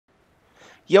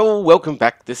Yo, welcome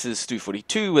back. This is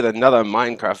Stu42 with another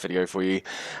Minecraft video for you.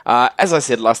 As I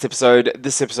said last episode,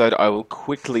 this episode I will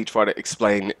quickly try to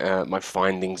explain my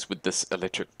findings with this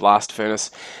electric blast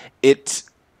furnace. It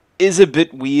is a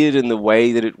bit weird in the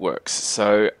way that it works.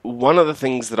 So one of the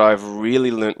things that I've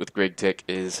really learnt with GregTech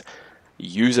is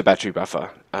use a battery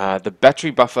buffer. The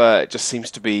battery buffer just seems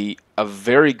to be a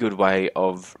very good way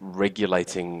of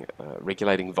regulating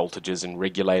voltages and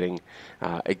regulating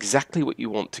exactly what you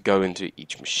want to go into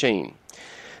each machine.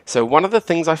 So one of the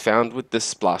things I found with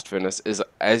this blast furnace is,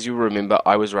 as you remember,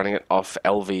 I was running it off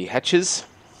LV hatches.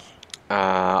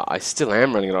 I still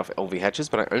am running it off LV hatches,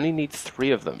 but I only need 3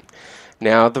 of them.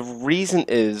 Now the reason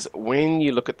is, when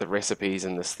you look at the recipes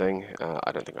in this thing,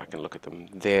 I don't think I can look at them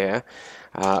there,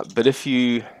 but if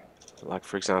you, like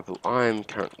for example, I'm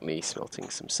currently smelting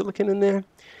some silicon in there.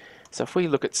 So if we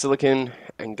look at silicon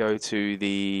and go to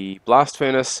the blast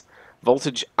furnace,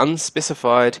 voltage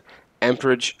unspecified,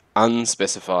 amperage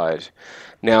unspecified.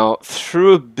 Now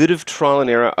through a bit of trial and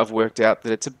error I've worked out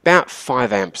that it's about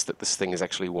 5 amps that this thing is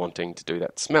actually wanting to do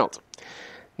that smelt.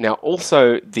 Now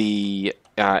also the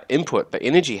input, the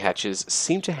energy hatches,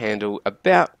 seem to handle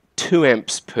about 2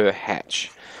 amps per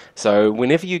hatch. So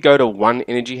whenever you go to one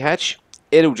energy hatch,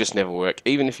 it'll just never work.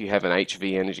 Even if you have an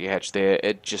HV energy hatch there,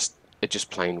 it just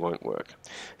plain won't work.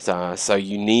 So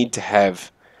you need to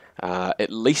have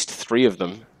at least 3 of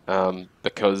them,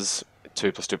 because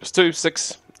 2 plus 2 plus 2,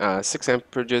 6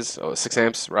 amperages, or 6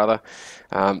 amps rather,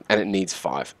 and it needs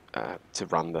 5 to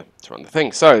run the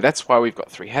thing. So that's why we've got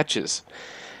 3 hatches.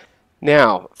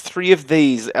 Now, 3 of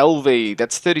these LV,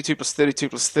 that's 32 plus 32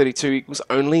 plus 32 equals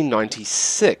only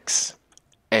 96.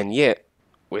 And yet,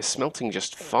 we're smelting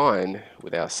just fine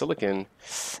with our silicon.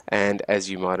 And as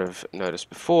you might have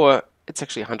noticed before, it's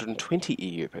actually 120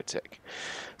 EU per tick.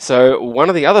 So one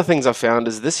of the other things I found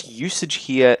is this usage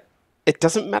here, it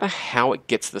doesn't matter how it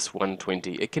gets this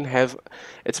 120.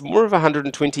 It's more of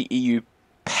 120 EU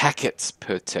packets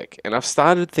per tick. And I've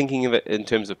started thinking of it in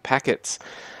terms of packets,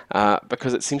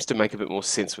 because it seems to make a bit more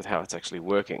sense with how it's actually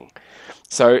working.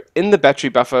 So in the battery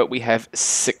buffer we have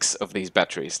 6 of these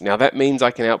batteries. Now that means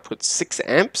I can output 6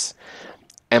 amps,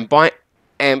 and by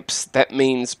amps that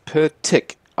means per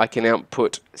tick I can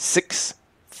output 6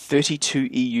 32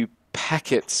 EU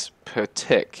packets per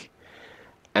tick,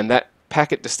 and that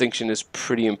packet distinction is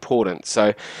pretty important.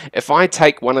 So if I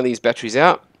take one of these batteries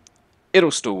out, it'll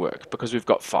still work because we've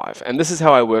got 5, and this is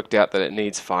how I worked out that it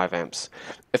needs 5 amps.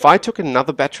 If I took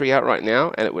another battery out right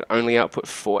now and it would only output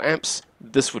 4 amps,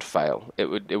 this would fail. It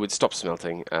would stop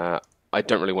smelting. I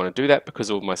don't really want to do that because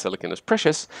all my silicon is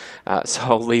precious, so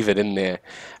I'll leave it in there,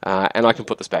 and I can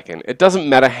put this back in. It doesn't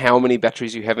matter how many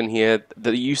batteries you have in here,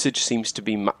 the usage seems to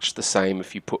be much the same.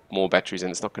 If you put more batteries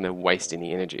in, it's not going to waste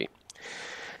any energy.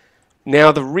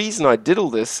 Now the reason I did all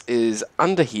this is,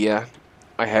 under here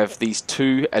I have these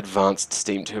 2 advanced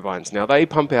steam turbines. Now they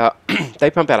pump out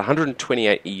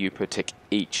 128 EU per tick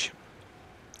each.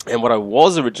 And what I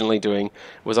was originally doing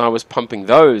was I was pumping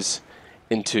those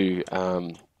into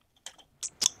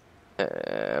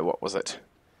what was it?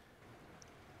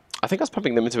 I think I was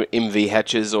pumping them into MV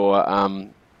hatches, or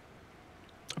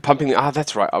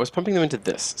that's right, I was pumping them into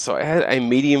this. So I had a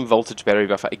medium voltage battery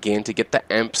buffer again to get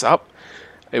the amps up.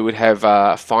 It would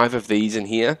have 5 of these in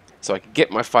here, so I could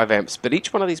get my 5 amps, but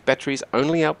each one of these batteries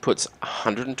only outputs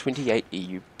 128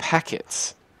 EU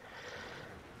packets.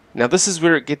 Now this is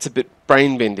where it gets a bit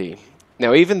brain bendy.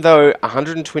 Now even though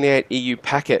 128 EU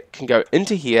packet can go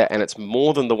into here and it's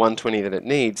more than the 120 that it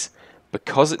needs,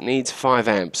 because it needs 5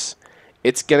 amps,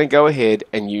 it's going to go ahead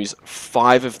and use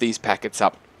 5 of these packets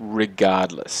up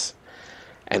regardless.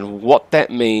 And what that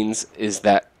means is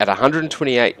that at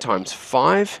 128 times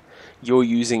 5, you're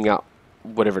using up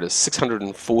whatever it is,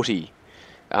 640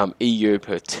 EU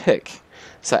per tick.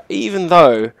 So even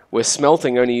though we're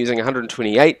smelting only using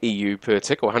 128 EU per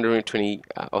tick, or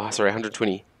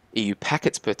 120 EU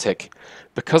packets per tick,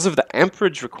 because of the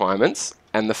amperage requirements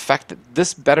and the fact that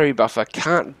this battery buffer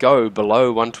can't go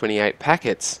below 128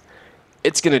 packets,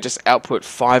 it's going to just output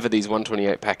 5 of these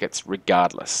 128 packets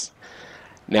regardless.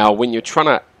 Now when you're trying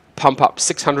to pump up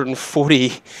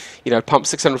 640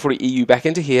 EU back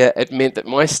into here, it meant that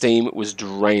my steam was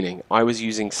draining. I was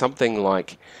using something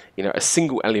like, a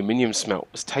single aluminium smelt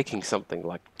was taking something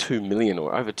like 2 million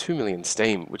or over 2 million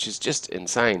steam, which is just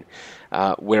insane.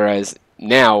 Whereas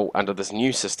now under this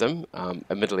new system,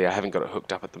 admittedly I haven't got it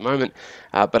hooked up at the moment,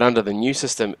 but under the new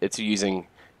system it's using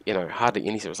hardly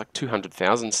anything. It was like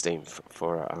 200,000 steam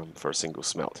for a single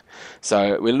smelt.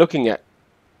 So we're looking at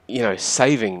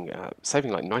saving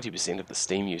like 90% of the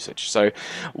steam usage. So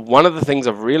one of the things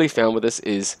I've really found with this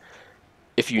is,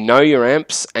 if you know your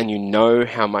amps and you know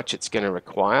how much it's going to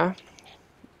require,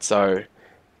 so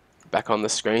back on the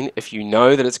screen, if you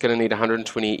know that it's going to need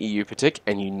 120 EU per tick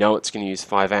and you know it's going to use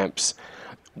 5 amps,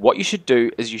 what you should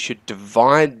do is you should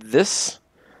divide this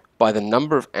by the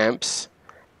number of amps,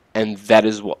 and that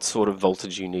is what sort of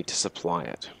voltage you need to supply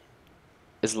it,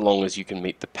 as long as you can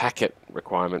meet the packet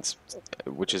requirements,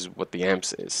 which is what the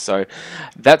amps is. So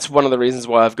that's one of the reasons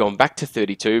why I've gone back to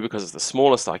 32, because it's the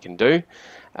smallest I can do,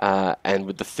 and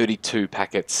with the 32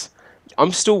 packets,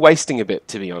 I'm still wasting a bit,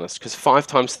 to be honest, because 5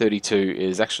 times 32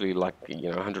 is actually like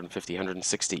 150,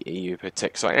 160 EU per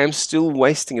tick. So I am still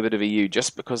wasting a bit of EU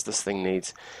just because this thing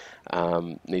needs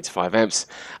 5 amps.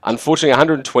 Unfortunately,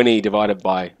 120 divided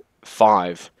by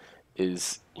 5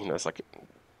 is it's like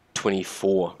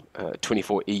 24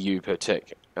 EU per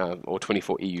tick, or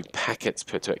 24 EU packets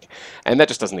per tick, and that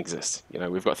just doesn't exist.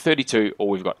 We've got 32 or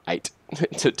we've got 8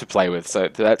 to play with, so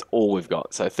that's all we've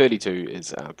got. So 32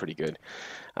 is pretty good.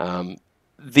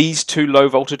 These 2 low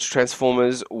voltage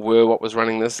transformers were what was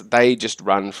running this. They just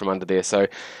run from under there. So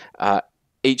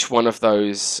each one of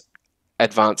those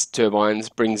advanced turbines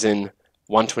brings in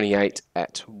 128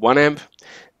 at 1 amp.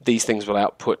 These things will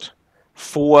output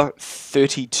 4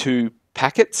 32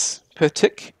 packets per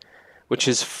tick, which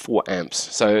is 4 amps.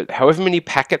 So however many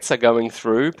packets are going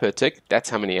through per tick,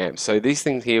 that's how many amps. So these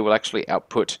things here will actually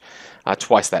output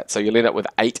twice that. So you'll end up with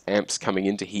 8 amps coming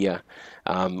into here,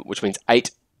 which means 8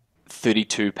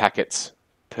 32 packets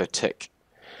per tick.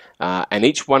 And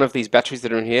each one of these batteries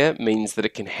that are in here means that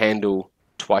it can handle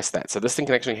twice that. So this thing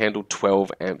can actually handle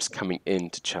 12 amps coming in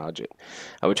to charge it,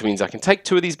 which means I can take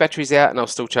 2 of these batteries out and I'll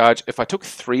still charge. If I took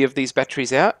 3 of these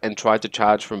batteries out and tried to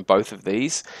charge from both of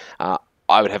these,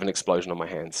 I would have an explosion on my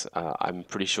hands. I'm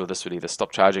pretty sure this would either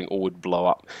stop charging or would blow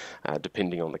up,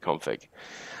 depending on the config.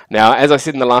 Now, as I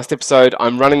said in the last episode,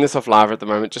 I'm running this off lava at the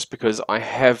moment just because I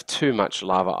have too much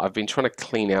lava. I've been trying to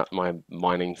clean out my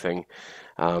mining thing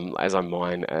as I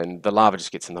mine, and the lava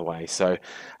just gets in the way. So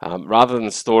rather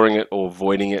than storing it or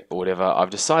voiding it or whatever, I've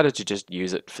decided to just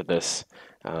use it for this.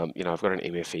 I've got an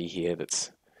MFE here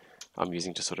that's I'm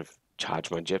using to sort of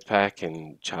charge my jetpack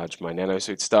and charge my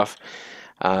nanosuit stuff.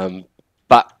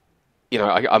 But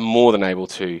I'm more than able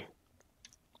to,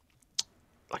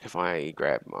 like if I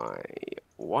grab my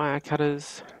wire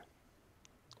cutters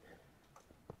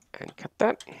and cut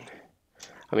that,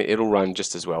 it'll run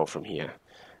just as well from here.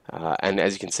 And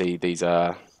as you can see, these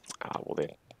are, they're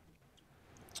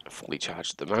fully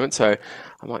charged at the moment. So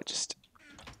I might just,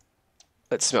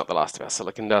 let's smelt the last of our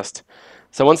silicon dust.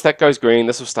 So once that goes green,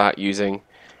 this will start using,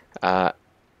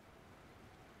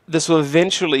 this will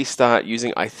eventually start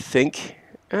using, I think,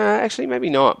 actually maybe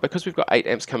not, because we've got 8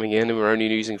 amps coming in and we're only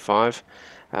using 5,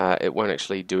 it won't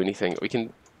actually do anything. We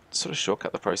can sort of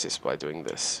shortcut the process by doing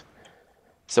this.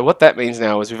 So what that means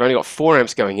now is we've only got 4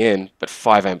 amps going in, but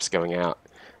 5 amps going out,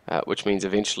 which means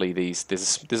eventually there's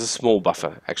a small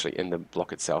buffer actually in the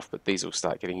block itself, but these will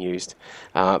start getting used.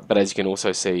 But as you can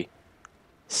also see,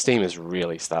 steam is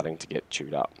really starting to get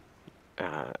chewed up.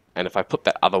 And if I put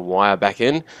that other wire back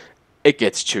in, it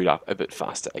gets chewed up a bit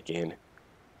faster again.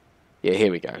 Yeah,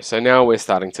 here we go. So now we're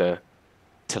starting to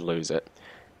lose it.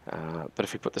 But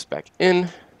if we put this back in,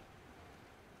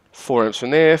 4 amps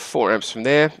from there, 4 amps from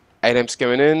there, 8 amps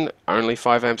going in, only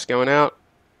 5 amps going out.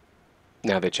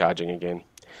 Now they're charging again.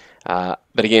 But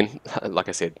again, like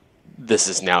I said, this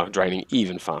is now draining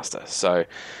even faster. So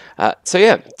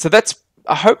yeah, so that's,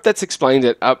 I hope that's explained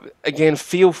it. Again,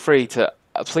 feel free to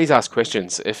please ask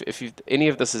questions. If any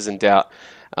of this is in doubt,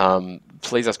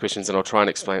 please ask questions and I'll try and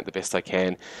explain it the best I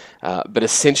can. But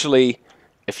essentially,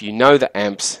 if you know the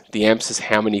amps is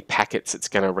how many packets it's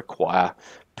going to require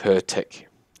per tick.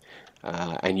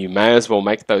 And you may as well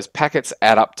make those packets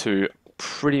add up to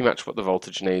pretty much what the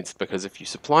voltage needs, because if you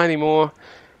supply any more,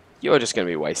 you're just going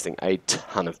to be wasting a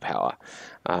ton of power.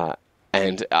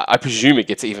 And I presume it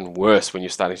gets even worse when you're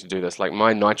starting to do this. Like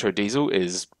my nitro diesel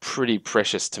is pretty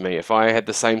precious to me. If I had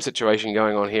the same situation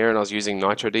going on here and I was using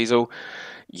nitro diesel,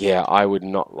 yeah, I would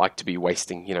not like to be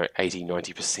wasting 80,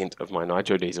 90% of my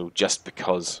nitro diesel just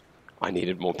because I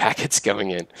needed more packets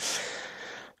going in.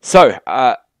 So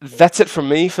that's it from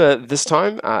me for this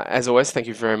time. As always, thank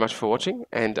you very much for watching,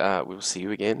 and we'll see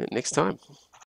you again next time.